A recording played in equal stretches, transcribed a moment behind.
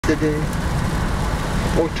yesterday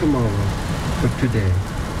or tomorrow, but today.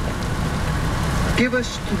 Give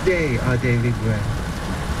us today our daily bread.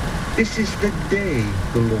 This is the day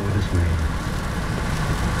the Lord has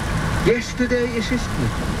made. Yesterday is history.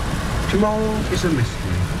 Tomorrow is a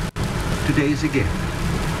mystery. Today is a gift.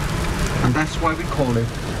 And that's why we call it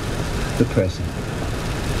the present.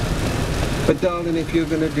 But darling, if you're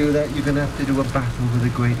going to do that, you're going to have to do a battle with a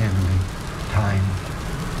great enemy. Time.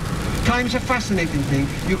 Time's a fascinating thing.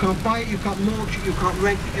 You can't buy it, you can't mortgage it, you can't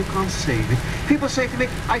rent it, you can't save it. People say to me,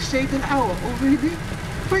 I saved an hour. Oh, really?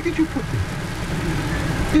 Where did you put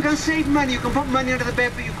it? You can save money, you can put money under the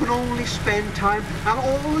bed, but you can only spend time. And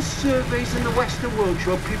all the surveys in the Western world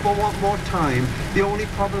show people want more time. The only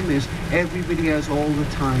problem is everybody has all the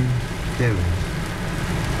time there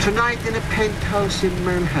is. Tonight in a penthouse in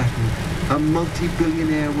Manhattan, a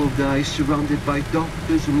multi-billionaire will die surrounded by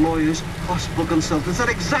doctors, lawyers, hospital consultants. At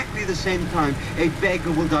exactly the same time, a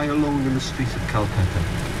beggar will die alone in the streets of Calcutta.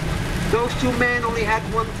 Those two men only had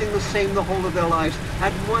one thing the same the whole of their lives.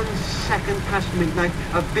 At 1 second past midnight,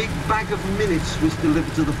 a big bag of minutes was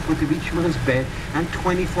delivered to the foot of each man's bed, and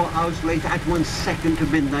 24 hours later, at 1 second to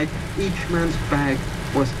midnight, each man's bag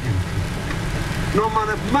was empty. No amount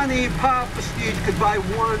of money, power, prestige could buy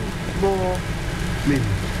one more minute.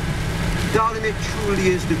 Darling, it truly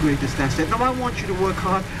is the greatest asset. Now, I want you to work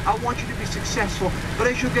hard. I want you to be successful. But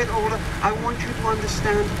as you get older, I want you to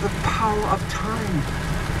understand the power of time.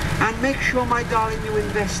 And make sure, my darling, you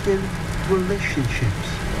invest in relationships.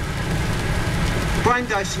 Brian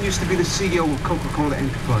Dyson used to be the CEO of Coca-Cola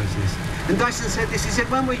Enterprises. And Dyson said this. He said,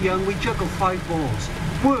 when we're young, we juggle 5 balls.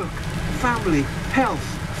 Work, family, health,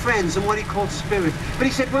 friends, and what he called spirit. But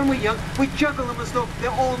he said, when we're young, we juggle them as though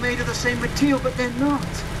they're all made of the same material, but they're not.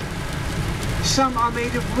 Some are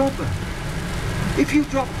made of rubber. If you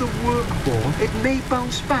drop the work ball, it may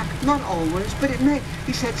bounce back. Not always, but it may.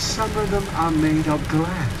 He said some of them are made of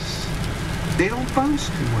glass. They don't bounce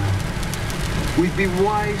too well. We'd be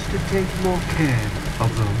wise to take more care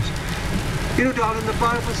of those. You know, darling, the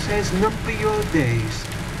Bible says, number your days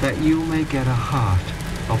that you may get a heart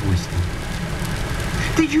of wisdom.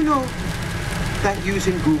 Did you know that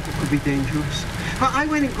using Google could be dangerous? I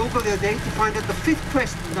went in Google the other day to find out the 5th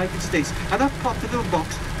president of the United States, and up popped a little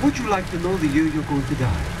box, would you like to know the year you're going to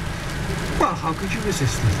die? Well, how could you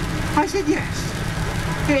resist it? I said yes.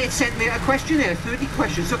 It sent me a questionnaire, 30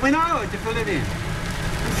 questions, took me an hour to fill it in.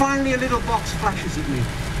 And finally a little box flashes at me.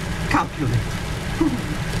 Calculate.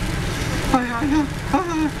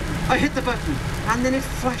 I hit the button, and then it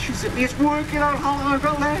flashes at me. It's working out how long I've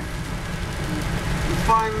got left. And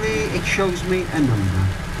finally it shows me a number.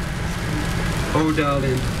 Oh,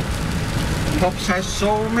 darling, Pops has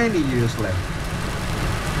so many years left,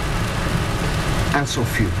 and so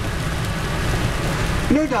few.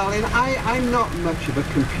 You know, darling, I'm not much of a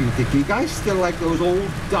computer geek. I still like those old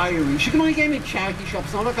diaries. You can only get them in charity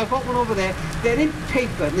shops. Now, look, I've got one over there. They're in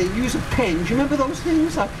paper, and they use a pen. Do you remember those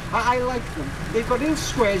things? I like them. They've got little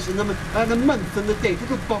squares in them, and the month and the date,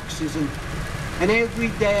 little boxes, and every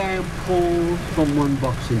day I am pulled from one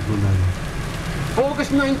box into another.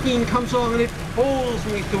 August 19 comes along and it pulls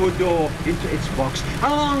me through a door into its box.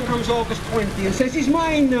 Along comes August 20 and says, he's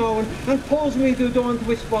mine now, and pulls me through the door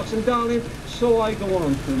into its box. And darling, so I go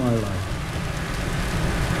on through my life.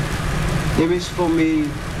 There is for me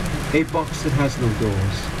a box that has no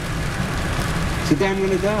doors. So then I'm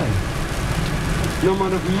going to die. No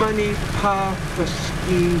amount of money, power,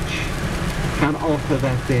 prestige can alter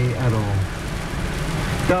that day at all.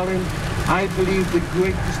 Darling, I believe the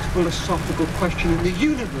greatest philosophical question in the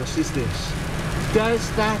universe is this.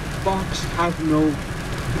 Does that box have no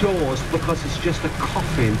doors because it's just a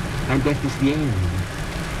coffin and death is the end?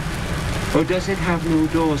 Or does it have no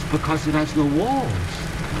doors because it has no walls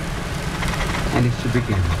and it's the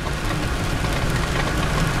beginning?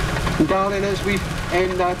 And darling, as we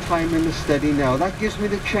end our time in the study now, that gives me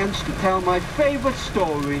the chance to tell my favorite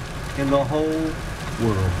story in the whole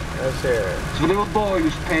world. Yes, sir. It's a little boy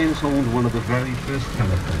whose parents owned one of the very first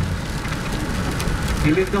telephones.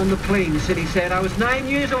 He lived on the plains, and he said, I was 9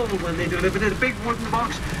 years old when they delivered it, a big wooden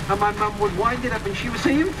box, and my mum would wind it up and she would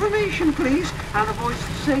say, information, please. And the voice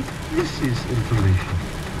would say, this is information.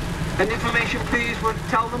 And information, please, would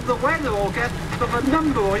tell them the weather or get them a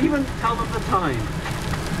number or even tell them the time.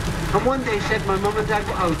 And one day, said, my mum and dad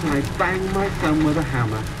were out and I banged my thumb with a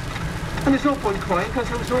hammer. And there's no point crying because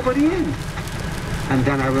there was nobody in. And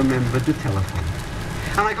then I remembered the telephone.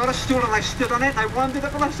 And I got a stool and I stood on it and I wound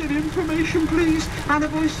up and I said, information, please. And the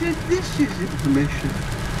voice said, this is information.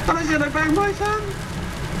 And I said, I banged my thumb.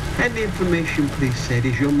 And the information, please, said,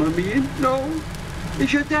 is your mummy in? No.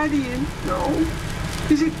 Is your daddy in? No.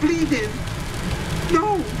 Is it bleeding?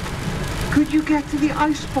 No. Could you get to the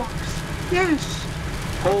icebox? Yes.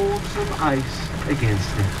 Hold some ice against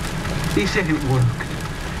it. He said it worked.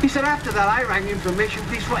 He said after that I rang information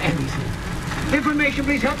police for anything. Information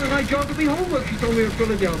police helped with my job to be homework, she told me where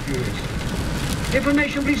Philadelphia is.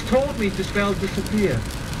 Information police taught me to spell disappear.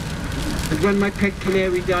 And when my pet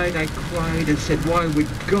canary died, I cried and said, why would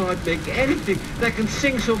God make anything that can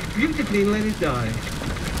sing so beautifully and let it die?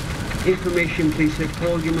 Information police said,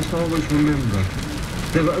 Paul, you must always remember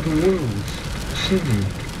there are other worlds singing.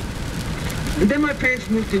 And then my parents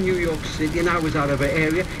moved to New York City and I was out of our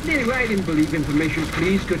area. And anyway, I didn't believe information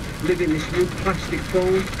police could live in this new plastic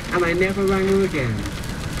phone, and I never rang her again.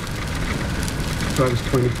 So I was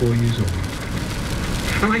 24 years old.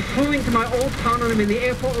 And I flew into my old town and I'm in the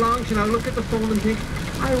airport lounge and I look at the phone and think,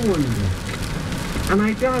 I wonder. And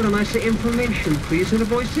I dial and I say, information please, and the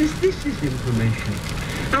voice says, this is information.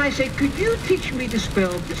 And I say, could you teach me to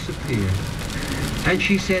spell disappear? And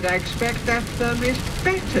she said, I expect that is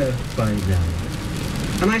better by now.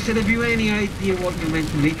 And I said, have you any idea what you meant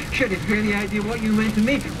to me? Sure, have you any idea what you meant to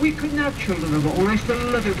me? We couldn't have children of our own. I still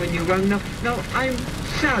love it when you rang. No, I'm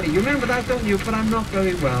Sally. You remember that, don't you? But I'm not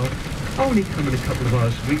very well. Only come in a couple of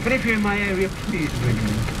hours a week. But if you're in my area, please ring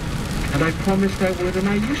me. And I promised I would, and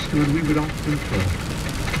I used to, and we would often talk.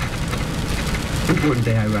 And one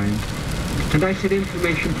day I rang. And I said,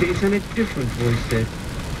 information, please. And a different voice said,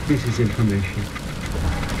 this is information.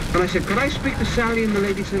 And I said, could I speak to Sally? And the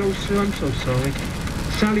lady said, oh, sir, I'm so sorry.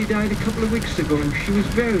 Sally died a couple of weeks ago. She was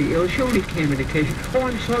very ill. She only came in occasion. Oh,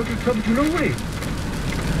 I'm sorry to trouble you. No way.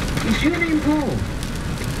 Is your name Paul?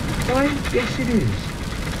 Why, yes, it is.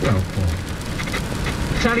 Well, Paul.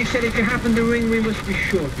 Sally said, if you happen to ring, we must be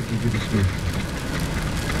sure to give you this message.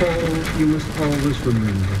 Paul, you must always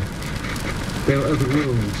remember there are other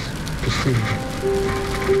worlds to sing.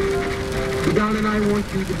 Darling, I want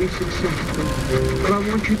you to be successful, but I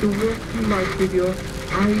want you to walk through life with your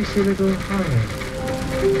eyes a little higher.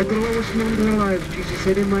 That they'll always remember their lives. Jesus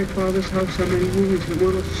said, in my Father's house are many rooms, and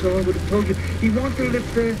one also I would have told you. He wants to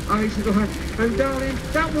lift their eyes a little higher. And darling,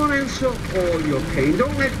 that won't answer all your pain.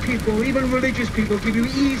 Don't let people, even religious people, give you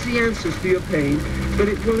easy answers to your pain, but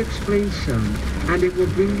it will explain some, and it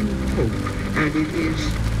will bring you hope, and it is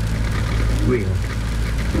real.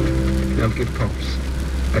 Now give Pops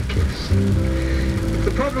a kiss.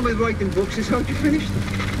 The problem with writing books is how to finish them.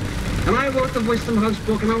 And I wrote the Wisdom House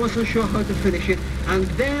book and I wasn't sure how to finish it. And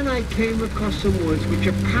then I came across some words which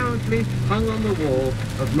apparently hung on the wall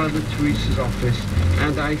of Mother Teresa's office.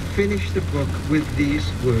 And I finished the book with these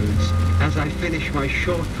words, as I finish my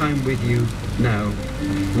short time with you now,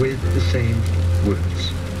 with the same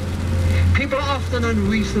words. People are often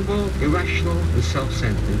unreasonable, irrational, and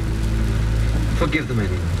self-centered. Forgive them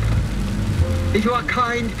anyway. If you are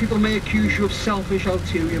kind, people may accuse you of selfish,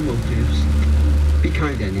 ulterior motives. Be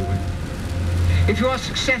kind anyway. If you are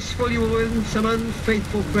successful, you will win some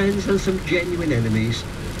unfaithful friends and some genuine enemies.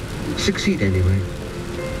 Succeed anyway.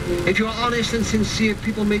 If you are honest and sincere,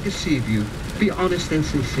 people may deceive you. Be honest and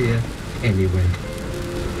sincere anyway.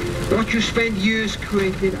 What you spend years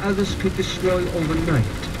creating, others could destroy overnight.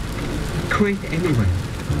 Create anyway.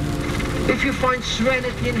 If you find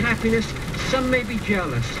serenity and happiness, some may be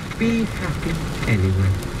jealous. Be happy anyway.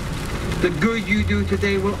 The good you do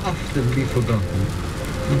today will often be forgotten.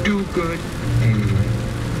 Do good anyway.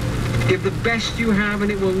 Give the best you have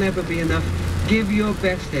and it will never be enough. Give your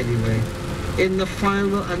best anyway. In the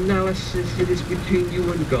final analysis, it is between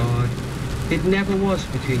you and God. It never was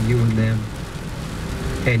between you and them.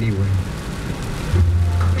 Anyway.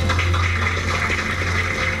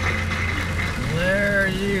 There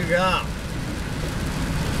you go.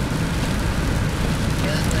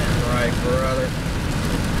 Get that right, brother.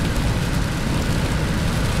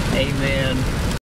 Amen.